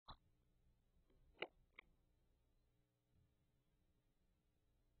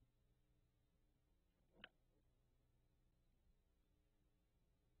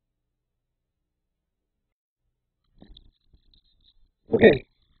Okay,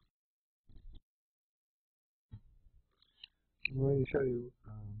 I'm going to show you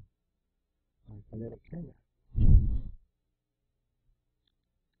my phonetic camera.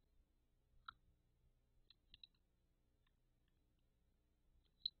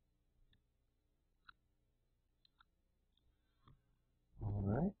 All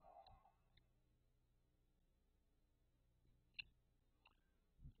right.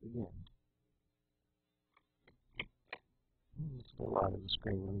 Let's begin. Let's go out of the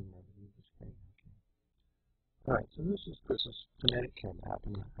screen. Let me never use the screen. Okay. All right. So this is phonetic cam app,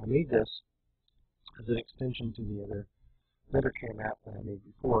 and I made this as an extension to the other letter cam app that I made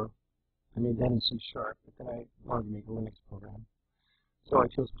before. I made that in C#, but then I wanted to make a Linux program, so I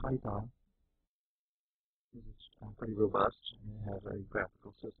chose Python. It's pretty robust and it has a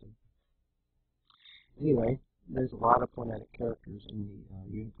graphical system. Anyway, there's a lot of phonetic characters in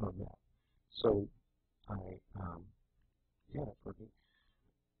the Unicode map, so yeah, that's working.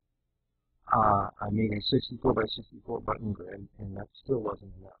 I made a 64 by 64 button grid, and that still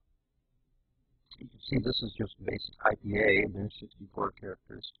wasn't enough. You can see this is just basic IPA, and there's 64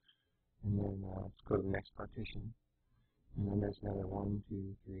 characters. And then let's go to the next partition. And then there's another 1,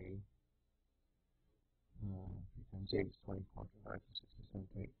 2, 3, 3 times 8 is 24, 25, 26, 27,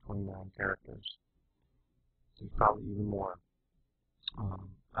 28, 29 characters. There's probably even more.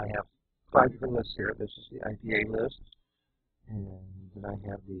 I have 5 different lists here. This is the IPA list, and then I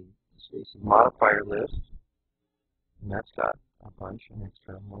have the spacing modifier list, and that's got a bunch, an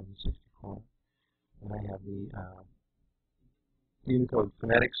extra more than 64. And I have the Unicode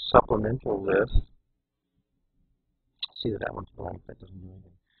Phonetics supplemental list. See that one's blank, that doesn't do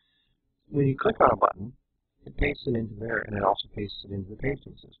anything. When you click on a button, it pastes it into there, and it also pastes it into the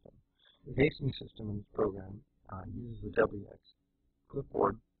pasting system. The pasting system in this program uses the WX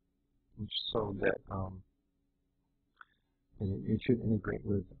clipboard, which so that it should integrate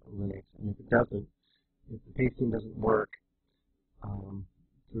with Linux. And if it doesn't, if the pasting doesn't work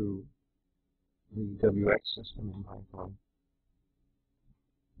through the WX system in Python,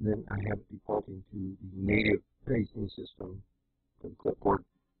 then I have it defaulting to the native pasting system for the clipboard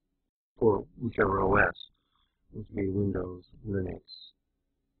for whichever OS, which would be Windows, Linux,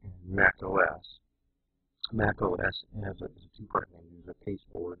 and Mac OS. Mac OS has a two-part menu. There's a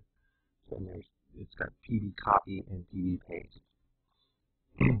pasteboard, and it's got PB copy and PB paste.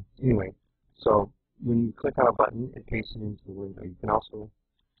 Anyway, so when you click on a button, it pastes it into the window. You can also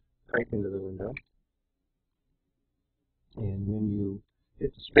type into the window, and when you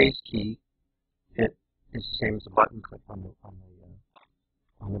hit the space key, it is the same as a button click on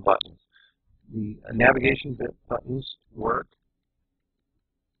the buttons. The navigation buttons work.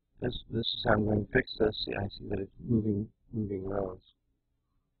 This is how I'm going to fix this. See, I see that it's moving rows.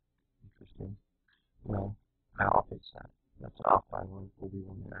 Interesting. Well, I'll fix that. That's an off by one. Will be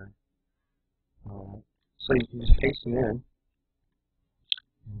one there. So you can just paste them in.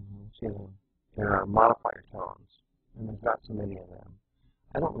 See, there are modifier tones, and there's not so many of them.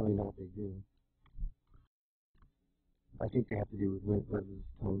 I don't really know what they do. I think they have to do with whether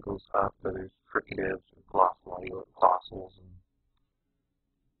the tone goes up, whether there's fricatives or glossals and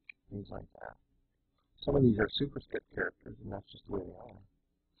things like that. Some of these are superscript characters, and that's just the way they are.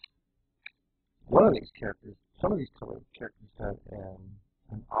 One of these characters, some of these colored characters have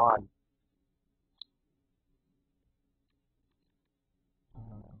an odd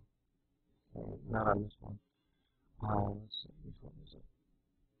not on this one. Let's see, which one is it?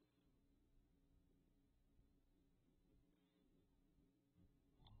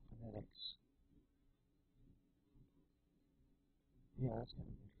 Phonetics. Yeah, that's kind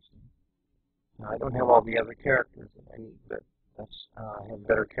of interesting. Now, I don't have all the other characters that I need, but that's I have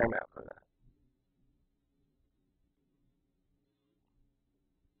better care map for that.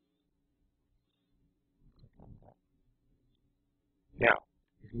 Now,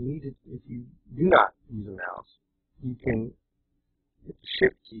 if you do not use a mouse, you can hit the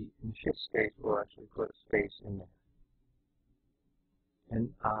Shift key, and the Shift space will actually put a space in there. And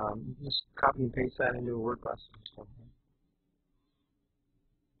you can just copy and paste that into a word processor or something.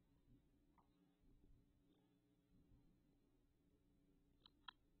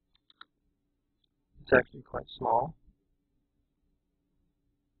 It's actually quite small,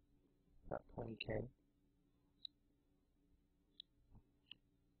 about 20K.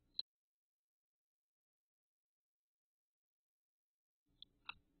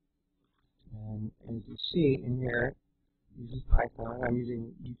 And as you see in here, it uses Python. I'm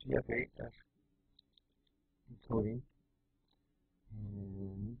using UTF-8 encoding.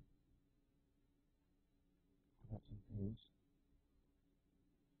 And got some things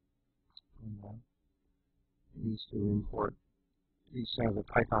going on. It needs to import these are the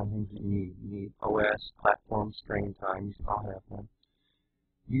Python things that you need. You need OS, platform, string, time. You all have them.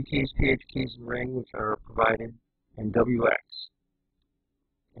 UKeys, PHKeys, and ring, which are provided, and WX.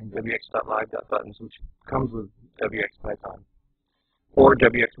 And wx.live.buttons, which comes with WX Python, or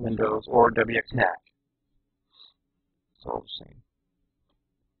WX Windows, or WX Mac. It's all the same.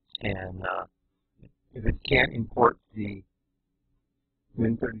 And if it can't import the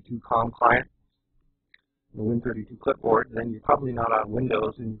Win32.com client, the Win32 clipboard, then you're probably not on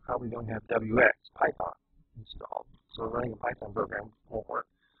Windows, and you probably don't have WX Python installed. So running a Python program won't work.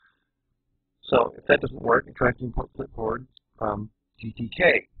 So if that doesn't work, try to import clipboard from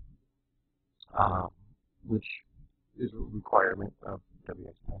GTK, which is a requirement of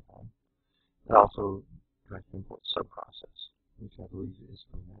WX Python. It also tries to import subprocess, which I believe is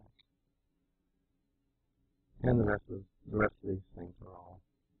from Mac. And the rest of these things are all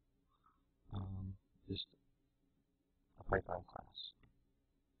just a Python class.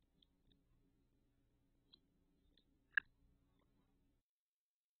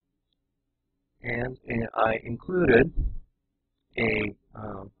 And I included a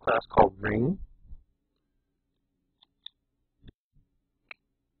class called ring.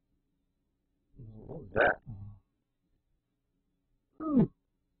 What was that? I'm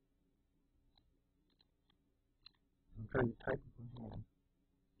trying to type with my hand.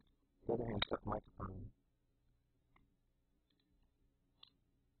 The other hand's got the microphone.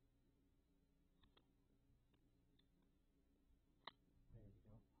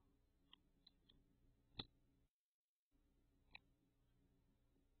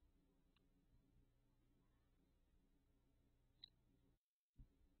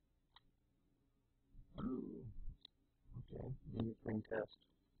 Okay, unit ring test.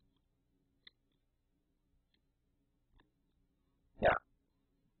 Yeah.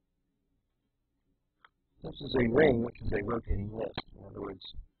 This is a ring, which is a rotating list. In other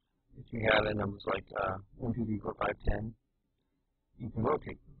words, if you have the numbers like 1, 2, 3, 4, 5, 10, you can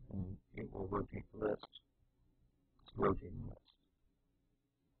rotate them, and it will rotate the list. It's a rotating list.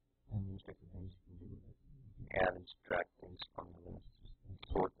 And there's different things you can do with it. You can add and subtract things from the list, and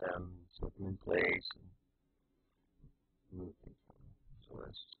sort them in place, and move things from them. So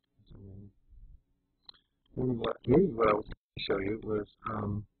that's a ring. Maybe what I was going to show you was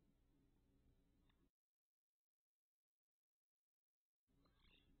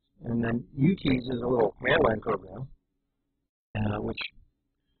and then UKeys is a little command line program which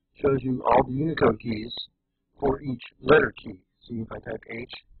shows you all the Unicode keys for each letter key. So if I type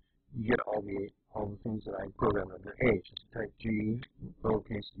H, you get all the things that I programmed under H. If you type G,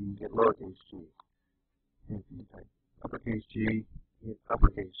 lowercase g, you get lowercase g. And if you type uppercase G, you get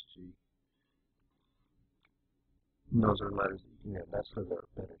uppercase G. And those are letters that you can get. That's for the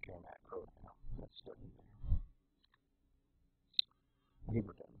better Mac program. That's still in there. I think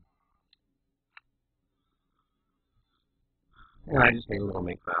we're done. And I just made a little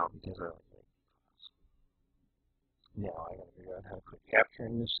make file because I like it. Now I got to figure out how to quit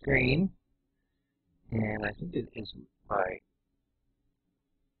capturing the screen. And I think it is by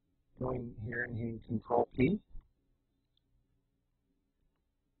going here and hitting Control P.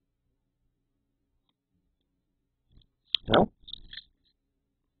 No?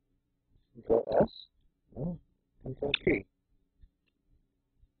 Control S? No? Control P.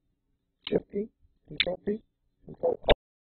 Shift P? Control P? Control